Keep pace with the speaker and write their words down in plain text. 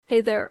Hey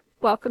there,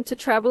 welcome to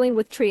Traveling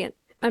with Trian.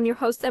 I'm your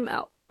host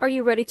ML. Are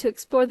you ready to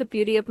explore the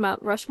beauty of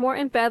Mount Rushmore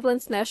and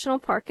Badlands National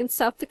Park in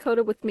South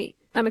Dakota with me?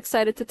 I'm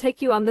excited to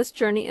take you on this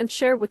journey and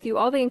share with you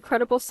all the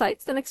incredible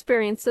sights and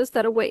experiences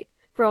that await.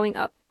 Growing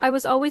up, I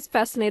was always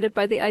fascinated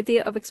by the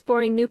idea of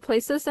exploring new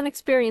places and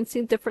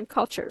experiencing different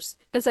cultures.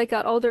 As I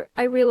got older,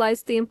 I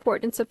realized the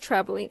importance of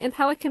traveling and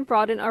how it can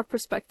broaden our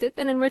perspective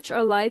and enrich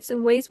our lives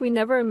in ways we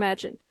never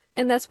imagined.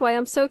 And that's why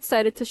I'm so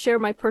excited to share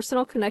my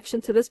personal connection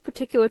to this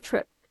particular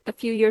trip. A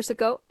few years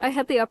ago, I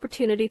had the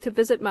opportunity to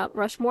visit Mount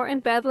Rushmore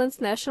and Badlands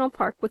National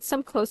Park with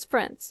some close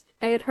friends.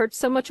 I had heard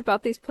so much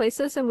about these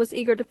places and was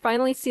eager to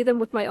finally see them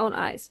with my own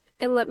eyes.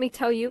 And let me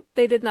tell you,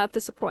 they did not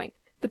disappoint.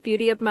 The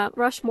beauty of Mount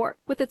Rushmore,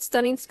 with its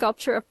stunning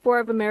sculpture of four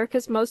of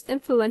America's most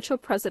influential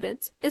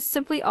presidents, is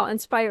simply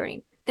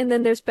awe-inspiring. And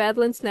then there's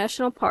Badlands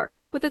National Park,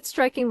 with its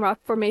striking rock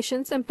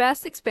formations and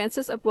vast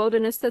expanses of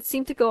wilderness that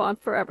seem to go on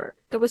forever.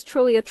 It was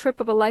truly a trip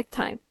of a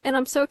lifetime, and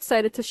I'm so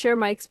excited to share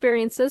my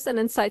experiences and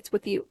insights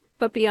with you.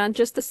 But beyond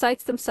just the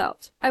sights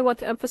themselves, I want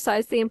to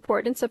emphasize the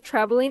importance of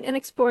traveling and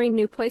exploring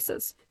new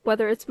places.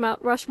 Whether it's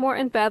Mount Rushmore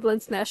and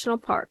Badlands National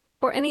Park,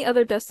 or any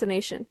other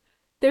destination,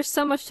 there's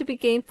so much to be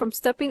gained from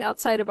stepping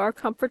outside of our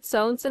comfort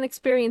zones and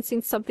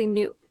experiencing something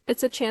new.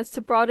 It's a chance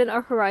to broaden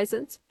our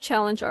horizons,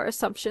 challenge our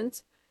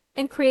assumptions,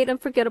 and create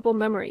unforgettable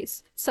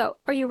memories. So,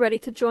 are you ready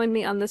to join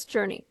me on this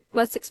journey?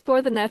 Let's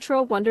explore the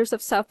natural wonders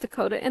of South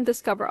Dakota and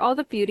discover all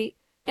the beauty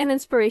and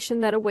inspiration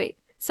that await.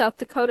 South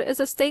Dakota is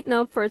a state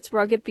known for its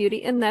rugged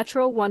beauty and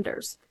natural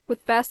wonders.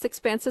 With vast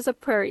expanses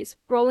of prairies,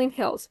 rolling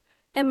hills,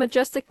 and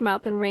majestic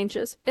mountain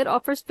ranges, it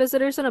offers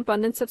visitors an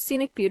abundance of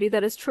scenic beauty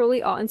that is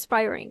truly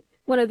awe-inspiring.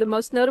 One of the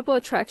most notable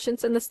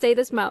attractions in the state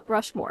is Mount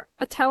Rushmore,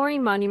 a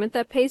towering monument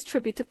that pays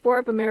tribute to four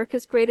of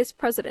America's greatest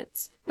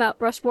presidents. Mount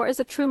Rushmore is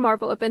a true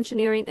marvel of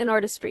engineering and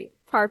artistry.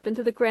 Carved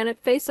into the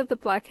granite face of the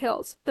Black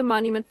Hills, the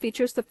monument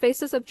features the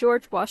faces of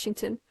George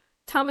Washington,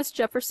 Thomas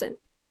Jefferson,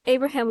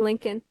 Abraham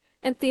Lincoln,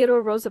 and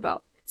Theodore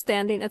Roosevelt.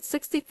 Standing at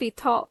 60 feet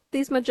tall,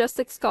 these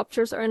majestic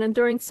sculptures are an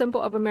enduring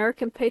symbol of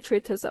American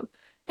patriotism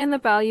and the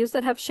values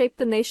that have shaped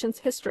the nation's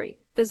history.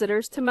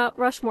 Visitors to Mount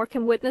Rushmore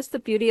can witness the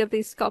beauty of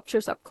these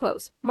sculptures up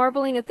close,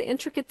 marveling at the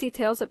intricate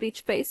details of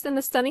each face and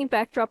the stunning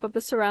backdrop of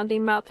the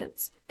surrounding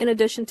mountains. In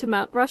addition to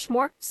Mount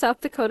Rushmore, South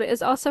Dakota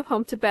is also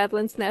home to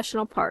Badlands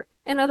National Park,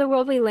 an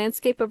otherworldly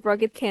landscape of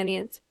rugged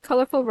canyons,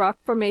 colorful rock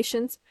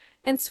formations,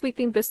 and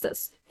sweeping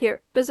vistas.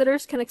 Here,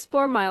 visitors can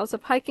explore miles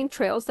of hiking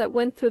trails that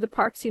wind through the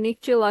park's unique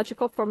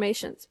geological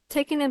formations,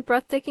 taking in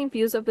breathtaking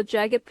views of the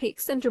jagged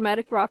peaks and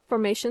dramatic rock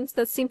formations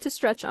that seem to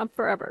stretch on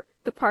forever.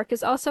 The park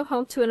is also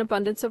home to an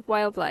abundance of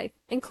wildlife,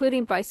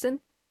 including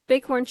bison,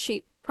 bighorn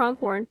sheep,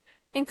 pronghorn,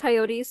 and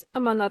coyotes,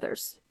 among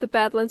others. The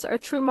Badlands are a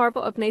true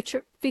marvel of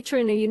nature,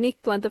 featuring a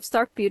unique blend of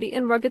stark beauty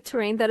and rugged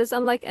terrain that is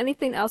unlike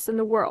anything else in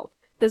the world.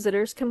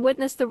 Visitors can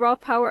witness the raw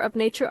power of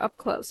nature up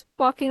close,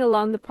 walking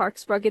along the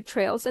park's rugged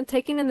trails and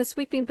taking in the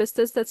sweeping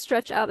vistas that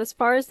stretch out as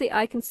far as the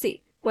eye can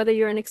see. Whether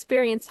you're an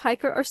experienced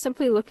hiker or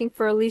simply looking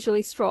for a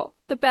leisurely stroll,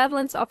 the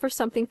Badlands offer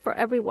something for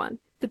everyone.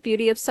 The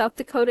beauty of South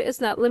Dakota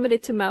is not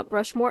limited to Mount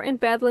Rushmore and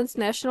Badlands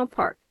National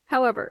Park.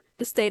 However,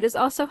 the state is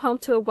also home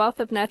to a wealth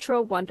of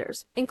natural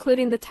wonders,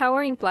 including the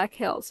towering Black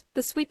Hills,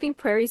 the sweeping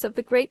prairies of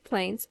the Great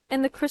Plains,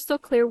 and the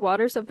crystal-clear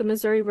waters of the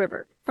Missouri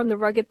River. From the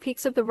rugged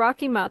peaks of the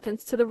Rocky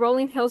Mountains to the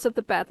rolling hills of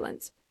the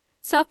Badlands,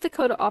 South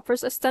Dakota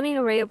offers a stunning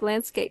array of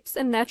landscapes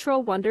and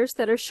natural wonders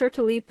that are sure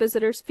to leave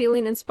visitors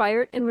feeling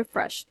inspired and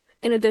refreshed.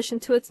 In addition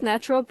to its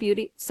natural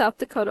beauty, South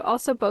Dakota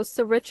also boasts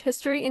a rich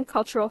history and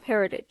cultural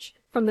heritage.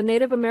 From the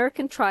Native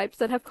American tribes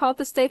that have called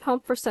the state home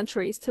for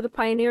centuries to the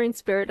pioneering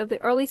spirit of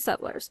the early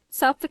settlers,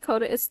 South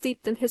Dakota is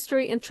steeped in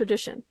history and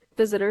tradition.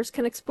 Visitors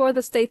can explore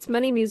the state's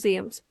many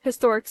museums,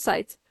 historic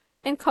sites,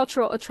 and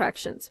cultural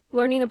attractions,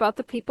 learning about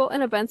the people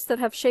and events that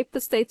have shaped the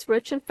state's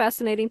rich and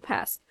fascinating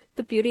past.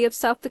 The beauty of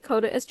South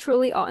Dakota is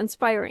truly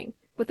awe-inspiring.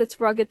 With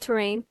its rugged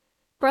terrain,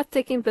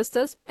 breathtaking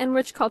vistas, and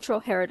rich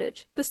cultural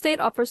heritage, the state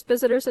offers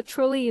visitors a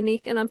truly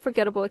unique and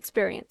unforgettable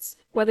experience.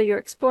 Whether you're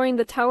exploring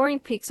the towering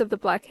peaks of the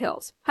Black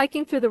Hills,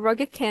 hiking through the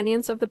rugged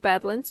canyons of the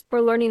Badlands,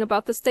 or learning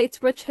about the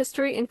state's rich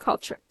history and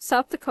culture,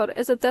 South Dakota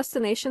is a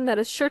destination that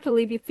is sure to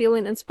leave you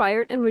feeling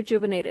inspired and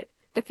rejuvenated.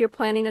 If you're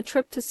planning a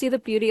trip to see the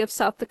beauty of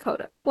South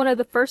Dakota, one of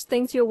the first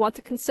things you'll want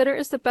to consider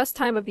is the best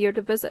time of year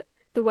to visit.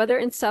 The weather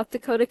in South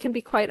Dakota can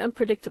be quite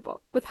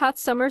unpredictable, with hot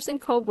summers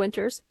and cold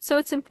winters, so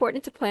it's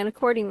important to plan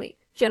accordingly.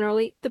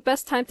 Generally, the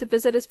best time to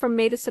visit is from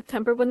May to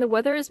September when the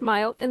weather is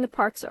mild and the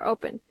parks are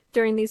open.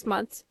 During these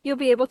months, you'll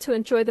be able to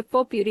enjoy the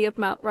full beauty of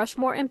Mount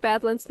Rushmore and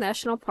Badlands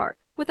National Park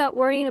without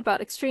worrying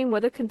about extreme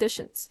weather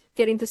conditions.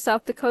 Getting to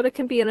South Dakota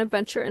can be an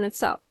adventure in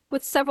itself,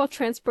 with several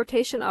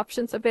transportation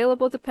options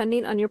available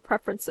depending on your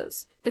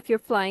preferences. If you're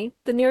flying,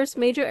 the nearest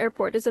major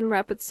airport is in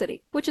Rapid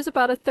City, which is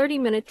about a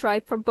 30-minute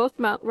drive from both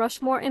Mount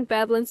Rushmore and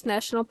Badlands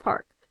National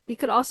Park. You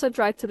could also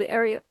drive to the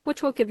area,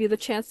 which will give you the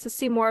chance to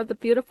see more of the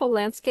beautiful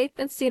landscape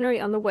and scenery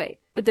on the way.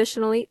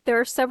 Additionally, there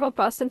are several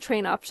bus and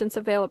train options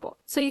available,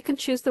 so you can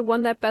choose the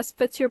one that best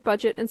fits your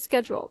budget and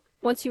schedule.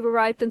 Once you've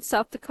arrived in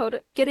South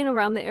Dakota, getting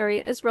around the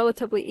area is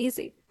relatively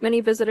easy.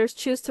 Many visitors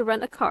choose to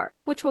rent a car,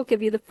 which will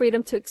give you the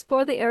freedom to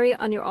explore the area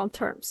on your own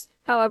terms.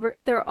 However,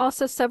 there are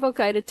also several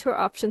guided tour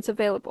options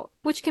available,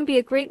 which can be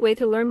a great way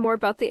to learn more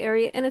about the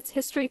area and its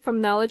history from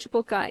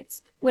knowledgeable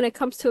guides. When it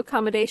comes to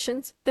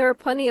accommodations, there are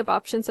plenty of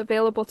options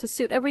available to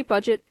suit every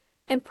budget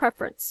and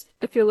preference.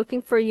 If you're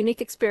looking for a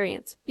unique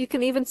experience, you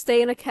can even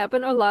stay in a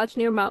cabin or lodge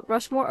near Mount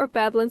Rushmore or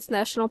Badlands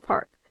National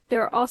Park.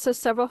 There are also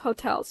several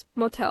hotels,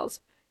 motels,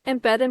 and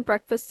bed and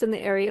breakfasts in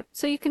the area,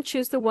 so you can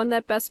choose the one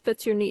that best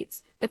fits your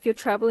needs. If you're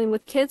traveling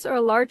with kids or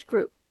a large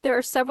group, there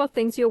are several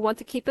things you'll want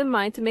to keep in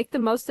mind to make the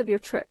most of your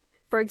trip.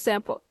 For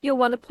example, you'll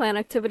want to plan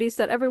activities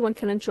that everyone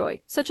can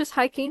enjoy, such as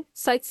hiking,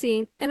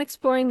 sightseeing, and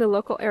exploring the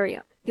local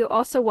area. You'll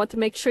also want to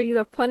make sure you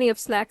have plenty of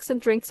snacks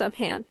and drinks on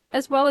hand,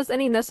 as well as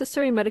any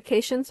necessary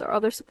medications or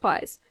other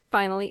supplies.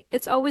 Finally,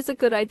 it's always a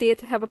good idea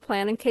to have a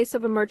plan in case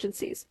of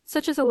emergencies,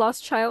 such as a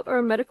lost child or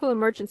a medical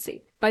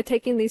emergency. By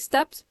taking these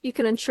steps, you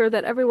can ensure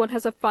that everyone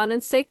has a fun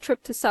and safe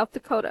trip to South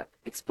Dakota.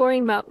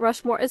 Exploring Mount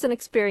Rushmore is an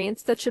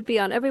experience that should be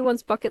on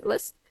everyone's bucket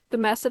list. The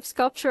massive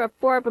sculpture of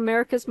four of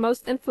America's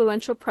most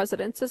influential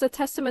presidents is a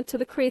testament to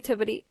the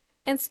creativity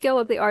and skill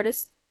of the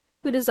artists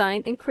who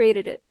designed and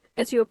created it.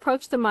 As you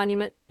approach the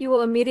monument, you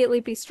will immediately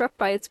be struck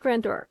by its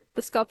grandeur.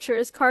 The sculpture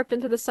is carved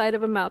into the side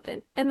of a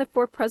mountain, and the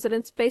four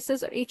presidents'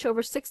 faces are each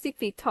over 60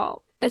 feet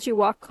tall. As you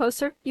walk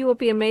closer, you will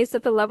be amazed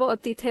at the level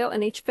of detail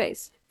in each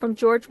face. From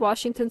George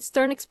Washington's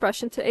stern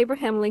expression to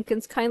Abraham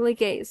Lincoln's kindly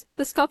gaze,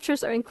 the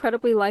sculptures are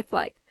incredibly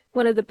lifelike.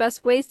 One of the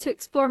best ways to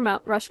explore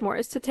Mount Rushmore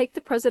is to take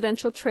the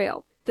Presidential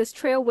Trail. This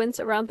trail winds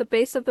around the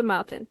base of the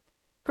mountain,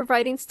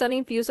 providing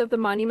stunning views of the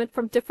monument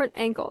from different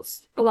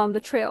angles. Along the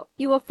trail,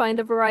 you will find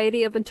a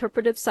variety of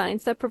interpretive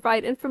signs that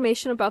provide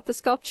information about the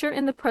sculpture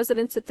and the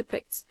presidents it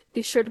depicts.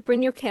 Be sure to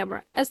bring your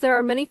camera, as there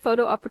are many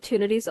photo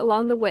opportunities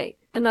along the way.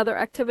 Another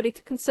activity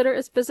to consider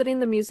is visiting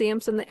the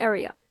museums in the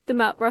area. The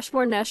Mount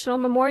Rushmore National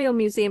Memorial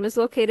Museum is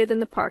located in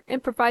the park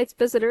and provides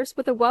visitors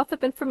with a wealth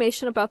of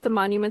information about the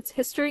monument's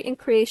history and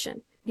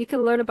creation. You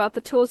can learn about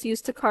the tools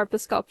used to carve the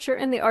sculpture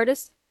and the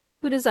artists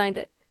who designed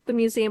it. The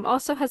museum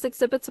also has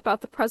exhibits about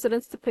the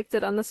presidents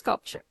depicted on the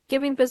sculpture,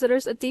 giving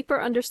visitors a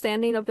deeper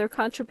understanding of their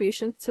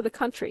contributions to the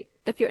country.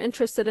 If you're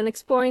interested in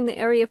exploring the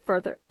area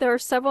further, there are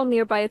several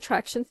nearby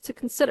attractions to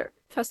consider.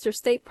 Custer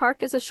State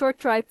Park is a short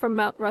drive from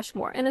Mount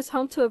Rushmore and is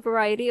home to a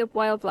variety of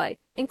wildlife,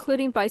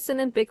 including bison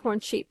and bighorn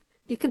sheep.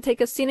 You can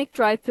take a scenic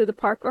drive through the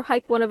park or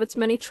hike one of its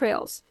many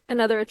trails.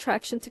 Another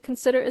attraction to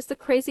consider is the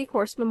Crazy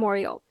Horse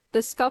Memorial.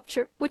 This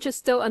sculpture, which is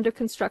still under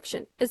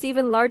construction, is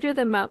even larger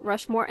than Mount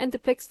Rushmore and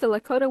depicts the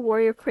Lakota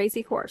warrior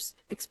Crazy Horse.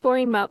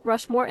 Exploring Mount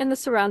Rushmore and the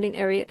surrounding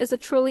area is a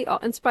truly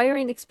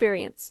awe-inspiring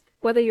experience.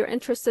 Whether you're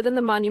interested in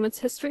the monument's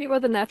history or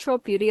the natural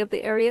beauty of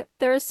the area,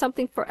 there is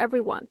something for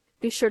everyone.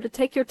 Be sure to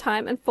take your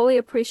time and fully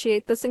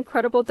appreciate this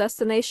incredible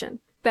destination.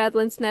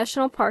 Badlands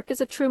National Park is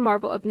a true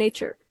marvel of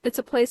nature. It's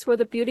a place where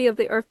the beauty of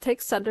the earth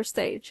takes center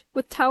stage,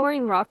 with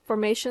towering rock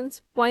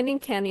formations, winding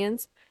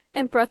canyons,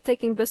 and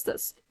breathtaking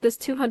vistas. This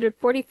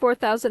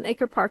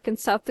 244,000-acre park in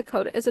South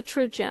Dakota is a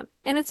true gem,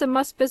 and it's a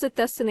must-visit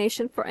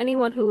destination for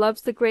anyone who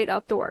loves the great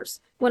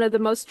outdoors. One of the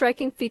most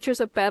striking features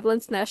of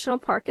Badlands National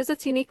Park is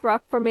its unique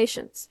rock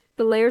formations.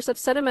 The layers of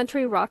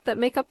sedimentary rock that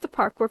make up the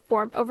park were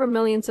formed over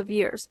millions of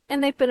years,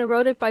 and they've been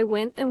eroded by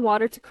wind and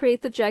water to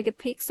create the jagged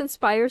peaks and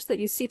spires that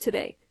you see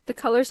today. The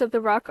colors of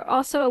the rock are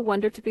also a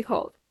wonder to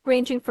behold,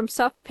 ranging from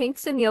soft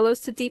pinks and yellows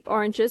to deep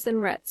oranges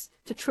and reds.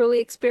 To truly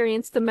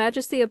experience the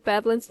majesty of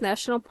Badlands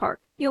National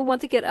Park, you'll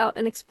want to get out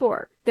and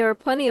explore. There are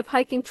plenty of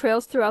hiking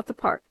trails throughout the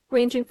park,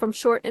 ranging from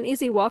short and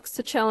easy walks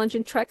to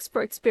challenging treks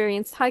for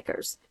experienced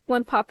hikers.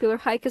 One popular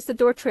hike is the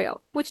Door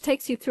Trail, which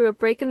takes you through a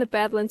break in the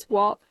Badlands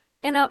wall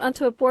and out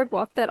onto a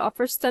boardwalk that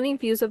offers stunning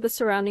views of the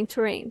surrounding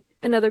terrain.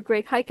 Another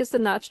great hike is the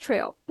Notch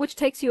Trail, which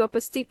takes you up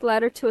a steep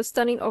ladder to a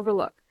stunning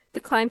overlook. The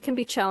climb can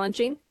be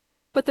challenging,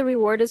 but the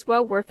reward is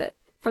well worth it.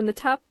 From the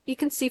top, you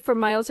can see for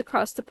miles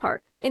across the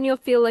park, and you'll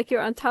feel like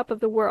you're on top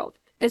of the world.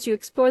 As you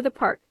explore the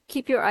park,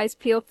 keep your eyes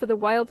peeled for the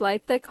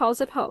wildlife that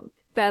calls it home.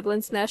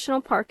 Badlands National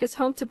Park is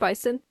home to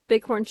bison,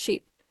 bighorn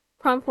sheep,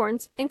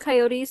 pronghorns, and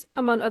coyotes,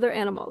 among other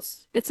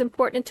animals. It's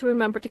important to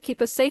remember to keep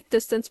a safe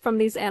distance from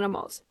these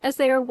animals, as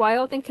they are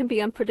wild and can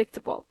be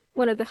unpredictable.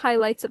 One of the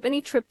highlights of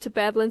any trip to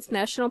Badlands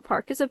National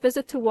Park is a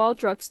visit to Wall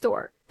Drug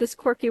Store. This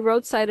quirky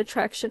roadside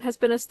attraction has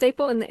been a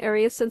staple in the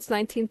area since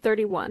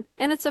 1931,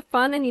 and it's a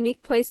fun and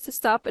unique place to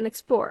stop and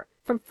explore.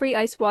 From free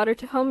ice water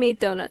to homemade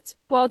donuts,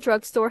 Wall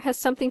Drug Store has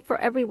something for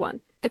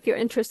everyone. If you're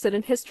interested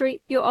in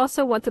history, you'll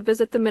also want to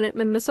visit the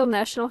Minuteman Missile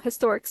National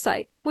Historic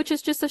Site, which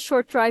is just a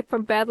short drive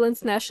from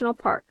Badlands National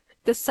Park.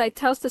 This site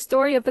tells the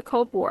story of the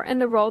Cold War and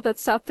the role that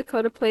South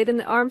Dakota played in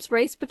the arms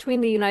race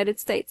between the United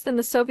States and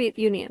the Soviet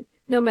Union.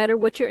 No matter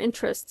what your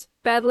interests,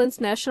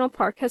 Badlands National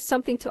Park has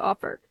something to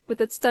offer.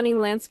 With its stunning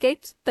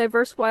landscapes,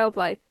 diverse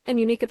wildlife, and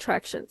unique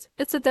attractions,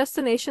 it's a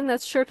destination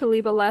that's sure to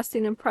leave a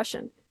lasting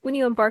impression. When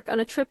you embark on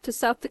a trip to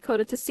South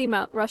Dakota to see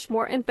Mount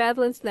Rushmore and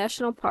Badlands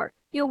National Park,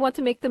 you'll want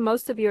to make the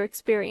most of your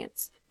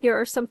experience. Here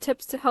are some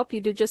tips to help you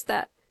do just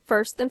that.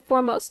 First and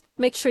foremost,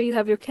 make sure you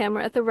have your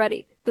camera at the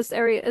ready. This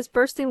area is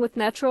bursting with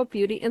natural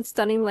beauty and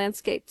stunning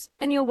landscapes,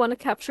 and you'll want to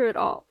capture it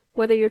all.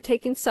 Whether you're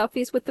taking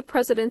selfies with the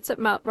presidents at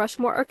Mount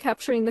Rushmore or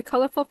capturing the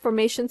colorful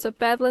formations of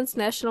Badlands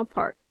National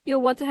Park,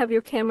 you'll want to have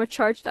your camera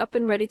charged up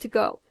and ready to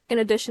go. In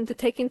addition to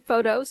taking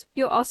photos,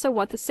 you'll also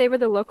want to savor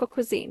the local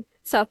cuisine.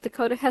 South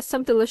Dakota has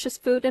some delicious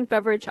food and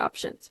beverage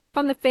options,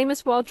 from the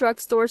famous Wall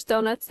drugstores,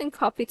 donuts, and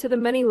coffee to the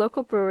many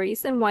local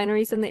breweries and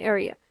wineries in the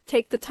area.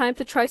 Take the time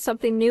to try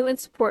something new and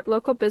support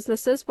local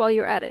businesses while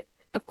you're at it.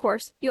 Of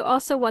course, you'll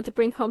also want to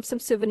bring home some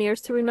souvenirs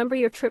to remember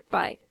your trip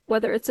by.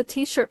 Whether it's a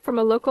t-shirt from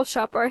a local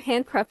shop or a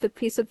handcrafted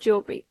piece of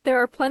jewelry, there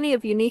are plenty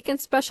of unique and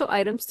special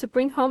items to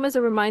bring home as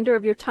a reminder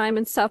of your time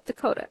in South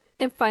Dakota.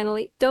 And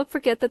finally, don't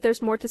forget that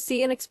there's more to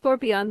see and explore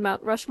beyond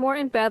Mount Rushmore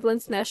and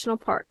Badlands National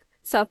Park.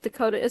 South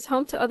Dakota is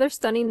home to other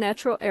stunning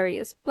natural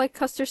areas, like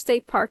Custer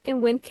State Park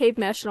and Wind Cave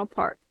National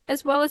Park,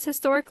 as well as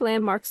historic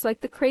landmarks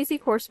like the Crazy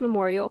Horse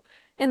Memorial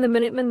and the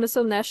Minuteman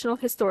Missile National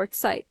Historic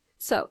Site.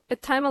 So,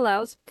 if time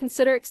allows,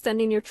 consider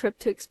extending your trip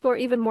to explore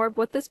even more of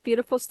what this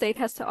beautiful state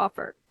has to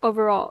offer.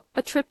 Overall,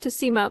 a trip to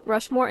see Mount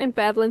Rushmore and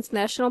Badlands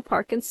National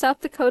Park in South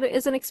Dakota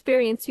is an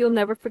experience you'll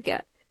never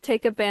forget.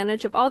 Take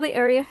advantage of all the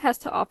area has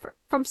to offer,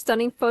 from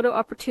stunning photo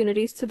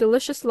opportunities to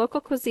delicious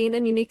local cuisine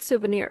and unique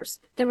souvenirs.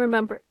 And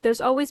remember,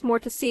 there's always more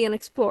to see and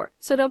explore,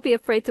 so don't be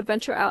afraid to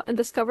venture out and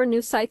discover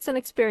new sights and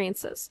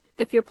experiences.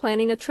 If you're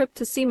planning a trip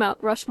to see Mount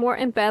Rushmore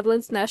and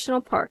Badlands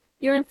National Park,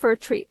 you're in for a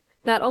treat.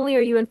 Not only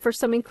are you in for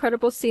some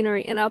incredible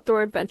scenery and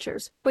outdoor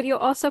adventures, but you'll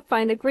also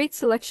find a great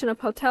selection of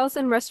hotels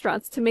and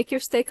restaurants to make your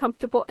stay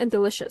comfortable and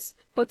delicious.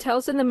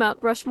 Hotels in the Mount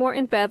Rushmore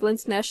and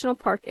Badlands National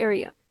Park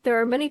area. There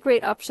are many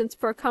great options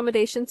for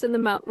accommodations in the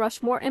Mount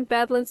Rushmore and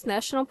Badlands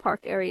National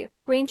Park area,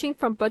 ranging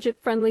from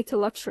budget-friendly to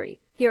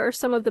luxury. Here are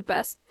some of the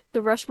best.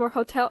 The Rushmore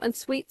Hotel and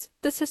Suites.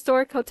 This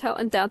historic hotel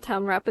in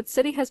downtown Rapid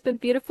City has been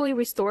beautifully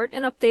restored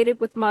and updated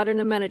with modern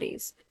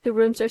amenities. The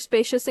rooms are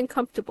spacious and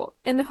comfortable,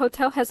 and the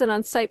hotel has an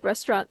on-site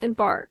restaurant and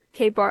bar,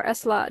 K-Bar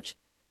S Lodge.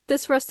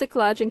 This rustic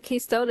lodge in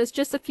Keystone is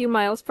just a few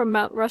miles from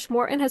Mount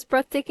Rushmore and has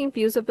breathtaking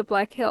views of the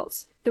Black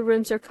Hills. The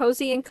rooms are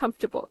cozy and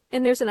comfortable,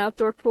 and there's an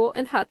outdoor pool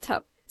and hot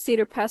tub.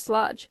 Cedar Pass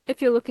Lodge.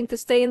 If you're looking to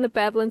stay in the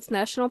Badlands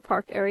National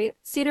Park area,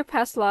 Cedar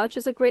Pass Lodge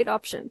is a great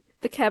option.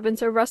 The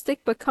cabins are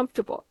rustic but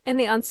comfortable, and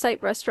the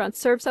on-site restaurant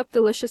serves up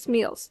delicious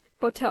meals.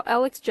 Hotel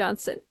Alex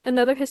Johnson,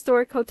 another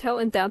historic hotel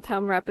in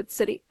downtown Rapid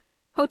City.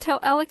 Hotel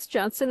Alex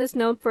Johnson is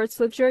known for its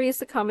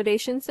luxurious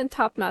accommodations and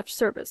top-notch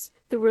service.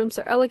 The rooms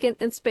are elegant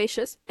and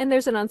spacious, and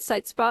there's an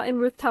on-site spa and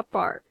rooftop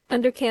bar.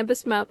 Under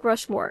Canvas Mount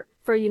Rushmore.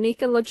 For a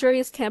unique and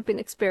luxurious camping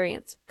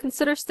experience,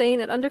 consider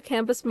staying at Under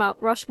Canvas Mount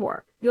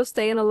Rushmore. You'll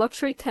stay in a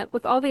luxury tent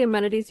with all the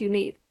amenities you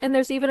need, and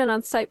there's even an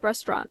on-site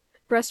restaurant.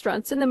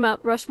 Restaurants in the Mount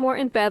Rushmore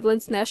and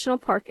Badlands National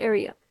Park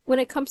area. When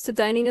it comes to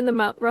dining in the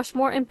Mount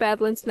Rushmore and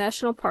Badlands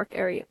National Park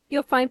area,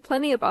 you'll find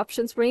plenty of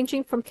options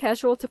ranging from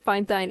casual to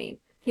fine dining.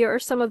 Here are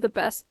some of the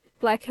best.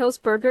 Black Hills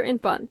Burger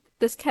and Bun.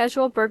 This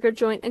casual burger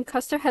joint in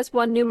Custer has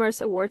won numerous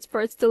awards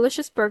for its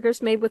delicious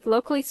burgers made with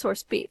locally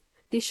sourced beef.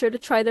 Be sure to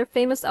try their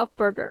famous elk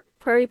burger.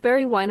 Prairie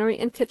Berry Winery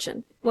and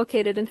Kitchen.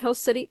 Located in Hill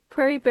City,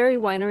 Prairie Berry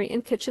Winery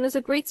and Kitchen is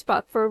a great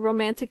spot for a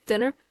romantic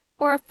dinner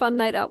or a fun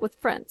night out with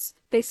friends.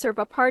 They serve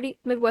up hearty,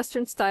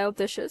 Midwestern-style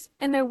dishes,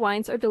 and their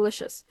wines are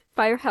delicious.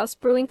 Firehouse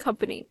Brewing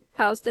Company.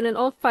 Housed in an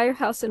old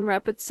firehouse in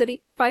Rapid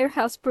City,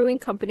 Firehouse Brewing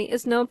Company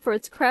is known for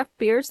its craft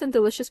beers and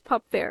delicious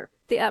pub fare.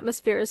 The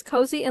atmosphere is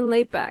cozy and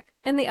laid back,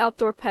 and the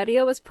outdoor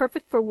patio is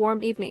perfect for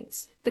warm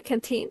evenings. The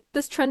Canteen.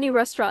 This trendy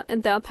restaurant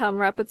in downtown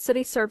Rapid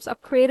City serves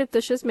up creative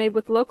dishes made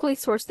with locally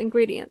sourced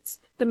ingredients.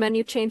 The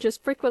menu changes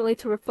frequently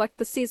to reflect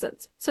the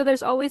seasons, so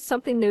there's always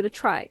something new to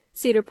try.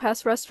 Cedar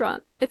Pass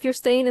Restaurant. If you're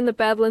staying in the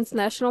Badlands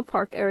National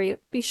Park area,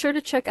 be sure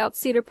to check out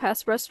Cedar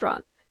Pass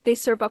Restaurant. They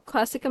serve up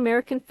classic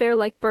American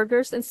fare-like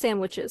burgers and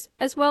sandwiches,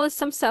 as well as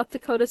some South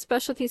Dakota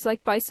specialties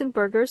like bison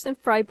burgers and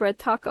fry bread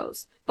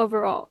tacos.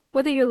 Overall,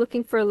 whether you're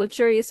looking for a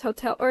luxurious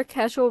hotel or a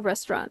casual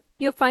restaurant,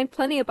 you'll find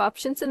plenty of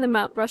options in the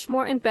Mount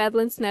Rushmore and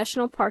Badlands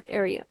National Park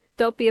area.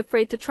 Don't be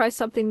afraid to try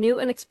something new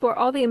and explore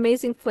all the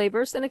amazing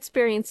flavors and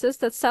experiences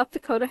that South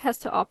Dakota has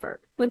to offer.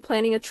 When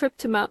planning a trip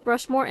to Mount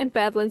Rushmore and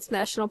Badlands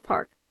National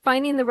Park,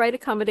 finding the right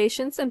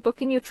accommodations and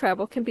booking your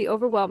travel can be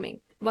overwhelming.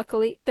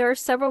 Luckily, there are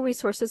several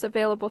resources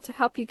available to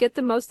help you get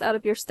the most out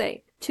of your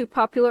stay. Two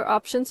popular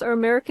options are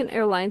American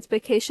Airlines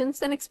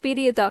Vacations and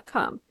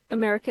Expedia.com.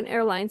 American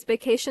Airlines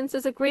Vacations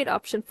is a great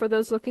option for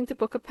those looking to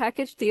book a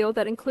package deal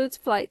that includes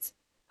flights,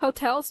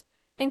 hotels,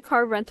 and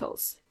car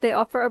rentals. They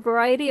offer a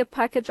variety of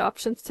package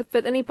options to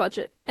fit any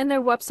budget, and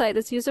their website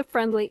is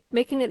user-friendly,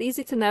 making it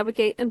easy to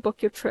navigate and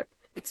book your trip.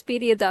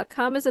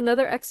 Expedia.com is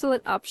another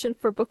excellent option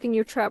for booking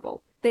your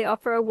travel. They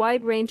offer a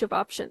wide range of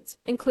options,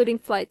 including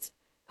flights,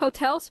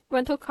 hotels,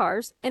 rental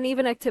cars, and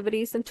even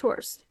activities and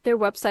tours. Their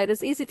website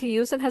is easy to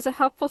use and has a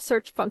helpful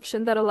search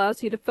function that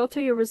allows you to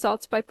filter your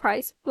results by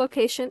price,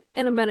 location,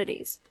 and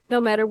amenities. No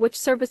matter which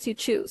service you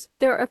choose,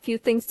 there are a few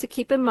things to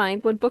keep in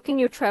mind when booking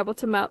your travel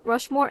to Mount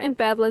Rushmore and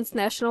Badlands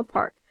National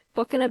Park.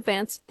 Book in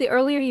advance. The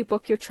earlier you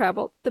book your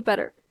travel, the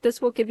better.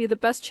 This will give you the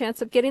best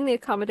chance of getting the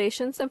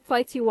accommodations and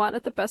flights you want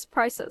at the best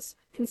prices.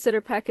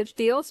 Consider package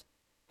deals.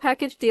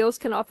 Package deals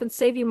can often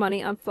save you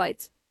money on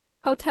flights,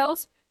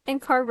 hotels,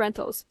 and car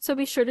rentals, so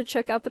be sure to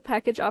check out the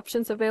package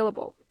options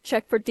available.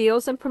 Check for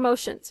deals and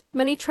promotions.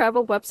 Many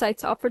travel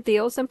websites offer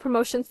deals and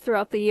promotions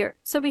throughout the year,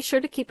 so be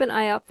sure to keep an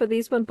eye out for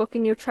these when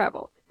booking your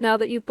travel. Now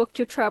that you've booked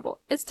your travel,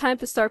 it's time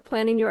to start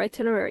planning your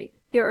itinerary.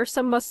 Here are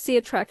some must-see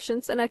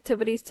attractions and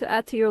activities to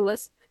add to your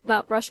list.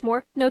 Mount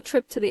Rushmore. No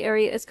trip to the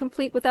area is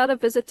complete without a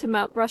visit to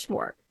Mount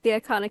Rushmore. The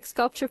iconic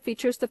sculpture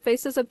features the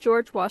faces of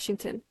George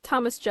Washington,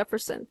 Thomas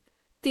Jefferson,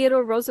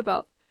 Theodore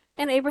Roosevelt,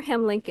 and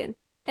Abraham Lincoln,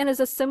 and is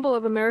a symbol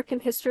of American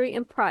history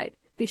and pride.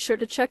 Be sure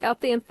to check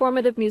out the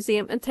informative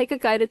museum and take a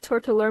guided tour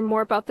to learn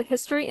more about the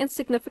history and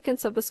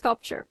significance of the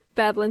sculpture.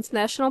 Badlands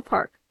National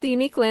Park. The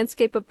unique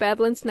landscape of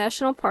Badlands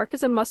National Park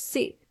is a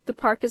must-see. The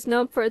park is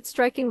known for its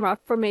striking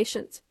rock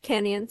formations,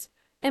 canyons,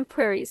 and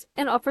prairies,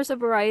 and offers a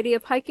variety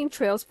of hiking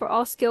trails for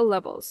all skill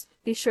levels.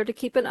 Be sure to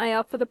keep an eye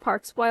out for the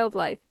park's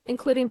wildlife,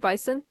 including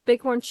bison,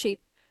 bighorn sheep,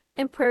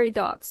 and prairie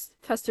dogs.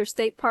 Custer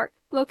State Park.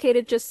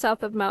 Located just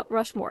south of Mount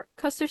Rushmore,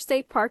 Custer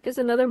State Park is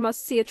another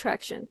must-see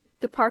attraction.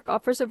 The park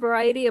offers a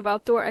variety of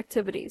outdoor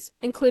activities,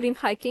 including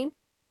hiking,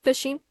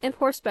 fishing, and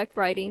horseback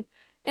riding,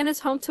 and is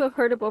home to a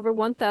herd of over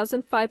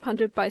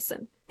 1,500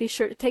 bison. Be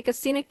sure to take a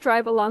scenic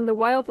drive along the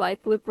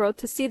Wildlife Loop Road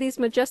to see these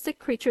majestic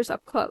creatures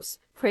up close.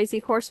 Crazy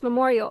Horse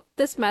Memorial.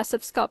 This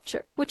massive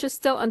sculpture, which is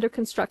still under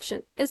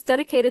construction, is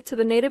dedicated to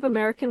the Native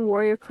American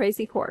warrior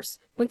Crazy Horse.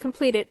 When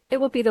completed,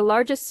 it will be the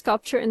largest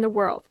sculpture in the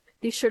world.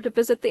 Be sure to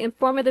visit the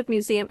informative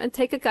museum and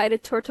take a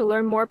guided tour to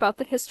learn more about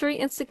the history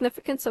and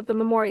significance of the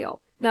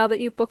memorial. Now that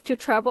you've booked your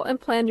travel and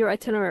planned your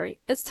itinerary,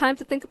 it's time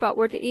to think about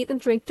where to eat and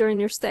drink during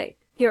your stay.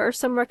 Here are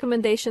some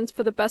recommendations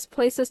for the best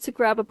places to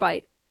grab a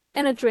bite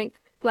and a drink.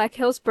 Black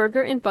Hills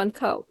Burger and Bun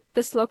Co.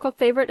 This local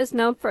favorite is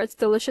known for its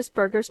delicious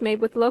burgers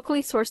made with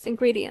locally sourced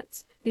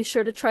ingredients. Be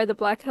sure to try the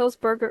Black Hills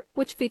Burger,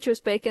 which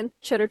features bacon,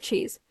 cheddar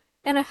cheese,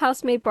 and a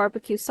house-made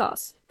barbecue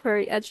sauce.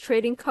 Prairie Edge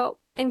Trading Co.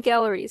 and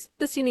Galleries.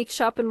 This unique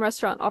shop and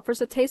restaurant offers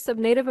a taste of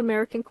Native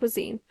American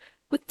cuisine,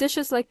 with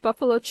dishes like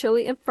buffalo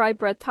chili and fry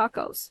bread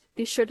tacos.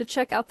 Be sure to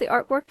check out the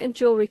artwork and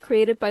jewelry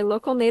created by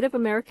local Native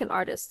American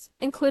artists,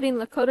 including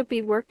Lakota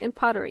beadwork and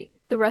pottery.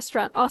 The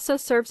restaurant also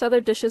serves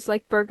other dishes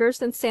like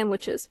burgers and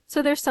sandwiches,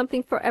 so there's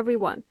something for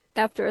everyone.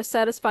 After a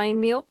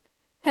satisfying meal,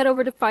 head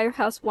over to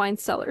Firehouse Wine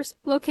Cellars,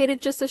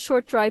 located just a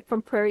short drive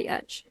from Prairie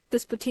Edge.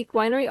 This boutique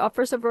winery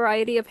offers a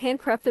variety of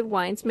handcrafted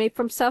wines made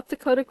from South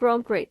Dakota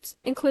grown grapes,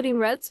 including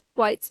reds,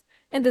 whites,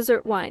 and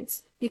dessert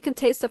wines. You can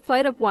taste a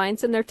flight of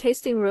wines in their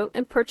tasting room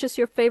and purchase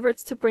your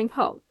favorites to bring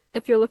home.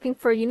 If you're looking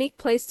for a unique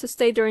place to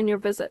stay during your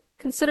visit,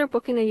 consider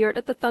booking a yurt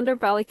at the Thunder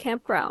Valley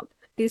Campground.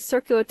 These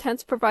circular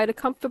tents provide a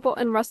comfortable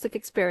and rustic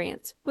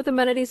experience, with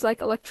amenities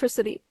like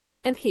electricity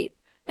and heat,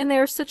 and they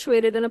are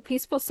situated in a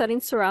peaceful setting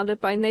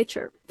surrounded by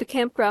nature. The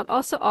campground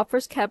also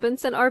offers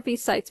cabins and RV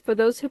sites for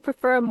those who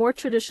prefer a more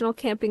traditional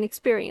camping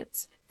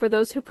experience. For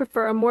those who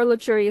prefer a more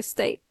luxurious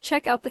stay,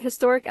 check out the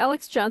historic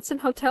Alex Johnson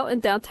Hotel in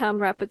downtown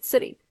Rapid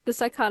City.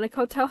 This iconic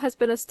hotel has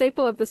been a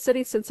staple of the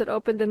city since it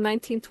opened in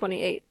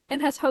 1928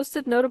 and has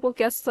hosted notable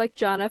guests like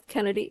John F.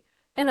 Kennedy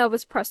and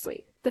Elvis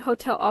Presley. The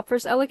hotel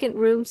offers elegant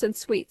rooms and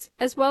suites,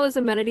 as well as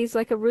amenities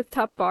like a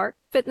rooftop bar,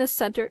 fitness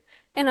center,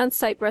 and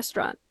on-site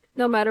restaurant.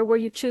 No matter where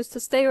you choose to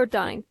stay or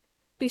dine,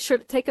 be sure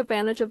to take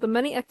advantage of the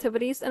many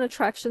activities and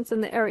attractions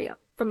in the area.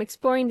 From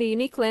exploring the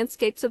unique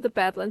landscapes of the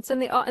Badlands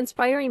and the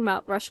awe-inspiring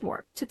Mount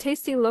Rushmore, to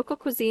tasting local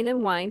cuisine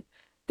and wine,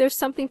 there's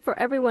something for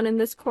everyone in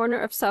this corner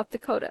of South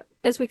Dakota.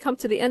 As we come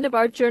to the end of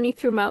our journey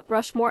through Mount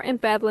Rushmore and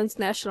Badlands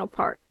National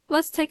Park,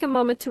 let's take a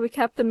moment to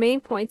recap the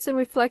main points and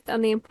reflect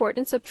on the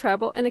importance of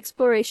travel and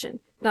exploration.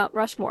 Mount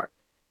Rushmore,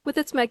 with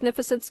its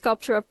magnificent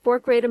sculpture of 4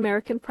 great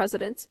American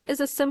presidents,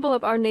 is a symbol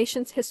of our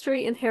nation's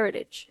history and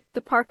heritage.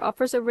 The park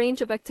offers a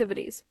range of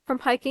activities, from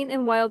hiking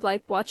and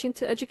wildlife watching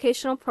to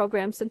educational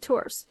programs and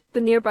tours.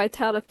 The nearby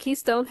town of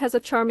Keystone has a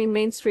charming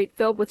main street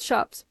filled with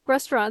shops,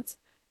 restaurants,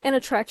 and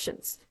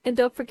attractions. And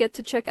don't forget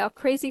to check out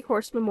Crazy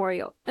Horse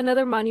Memorial,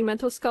 another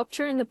monumental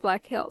sculpture in the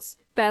Black Hills.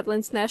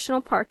 Badlands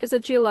National Park is a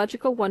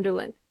geological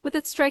wonderland, with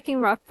its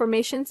striking rock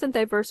formations and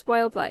diverse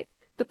wildlife.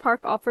 The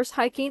park offers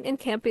hiking and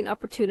camping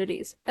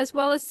opportunities, as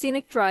well as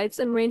scenic drives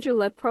and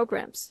ranger-led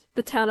programs.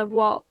 The town of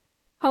Wall,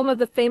 home of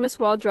the famous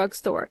Wall Drug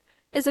Store,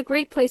 is a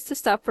great place to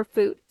stop for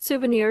food,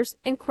 souvenirs,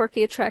 and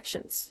quirky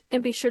attractions.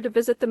 And be sure to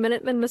visit the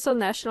Minuteman Missile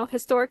National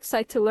Historic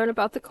Site to learn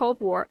about the Cold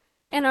War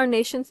and our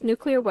nation's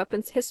nuclear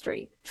weapons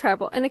history.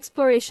 Travel and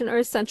exploration are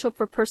essential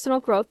for personal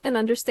growth and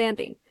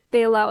understanding.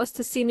 They allow us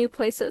to see new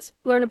places,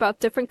 learn about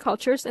different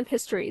cultures and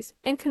histories,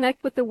 and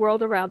connect with the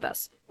world around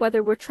us.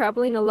 Whether we're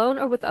traveling alone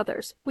or with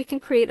others, we can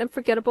create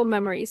unforgettable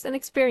memories and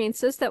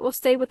experiences that will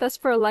stay with us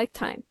for a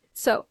lifetime.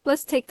 So,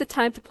 let's take the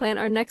time to plan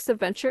our next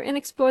adventure and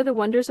explore the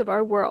wonders of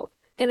our world.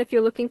 And if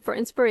you're looking for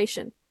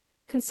inspiration,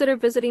 consider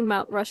visiting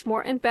Mount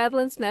Rushmore and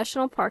Badlands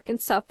National Park in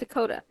South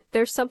Dakota.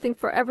 There's something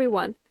for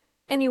everyone,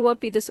 and you won't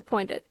be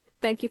disappointed.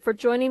 Thank you for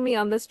joining me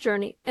on this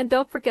journey, and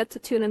don't forget to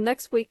tune in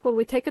next week when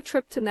we take a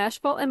trip to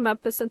Nashville and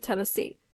Memphis in Tennessee.